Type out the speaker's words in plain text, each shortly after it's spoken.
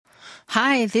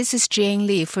Hi, this is Jane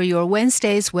Lee for your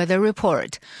Wednesday's weather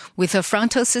report. With a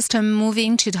frontal system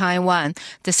moving to Taiwan,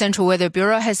 the Central Weather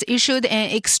Bureau has issued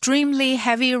an extremely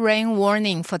heavy rain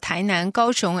warning for Tainan,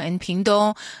 Kaohsiung, and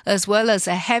Pingtung, as well as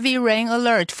a heavy rain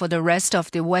alert for the rest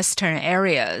of the western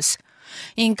areas.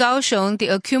 In Kaohsiung, the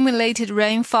accumulated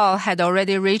rainfall had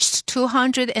already reached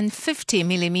 250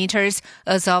 millimeters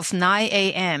as of 9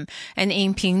 a.m., and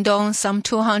in Pingtung, some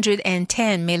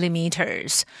 210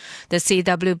 millimeters. The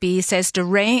CWB says the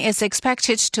rain is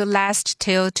expected to last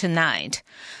till tonight.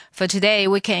 For today,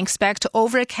 we can expect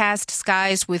overcast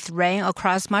skies with rain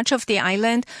across much of the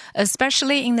island,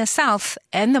 especially in the south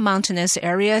and the mountainous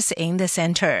areas in the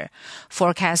center.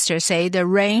 Forecasters say the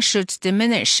rain should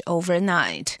diminish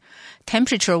overnight.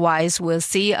 Temperature-wise, we'll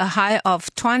see a high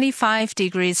of 25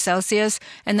 degrees Celsius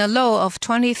and a low of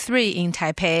 23 in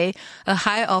Taipei, a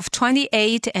high of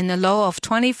 28 and a low of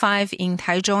 25 in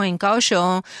Taichung and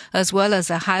Kaohsiung, as well as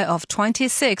a high of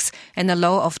 26 and a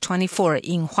low of 24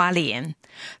 in Hualien.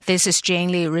 This is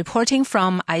Jane Lee reporting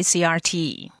from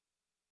ICRT.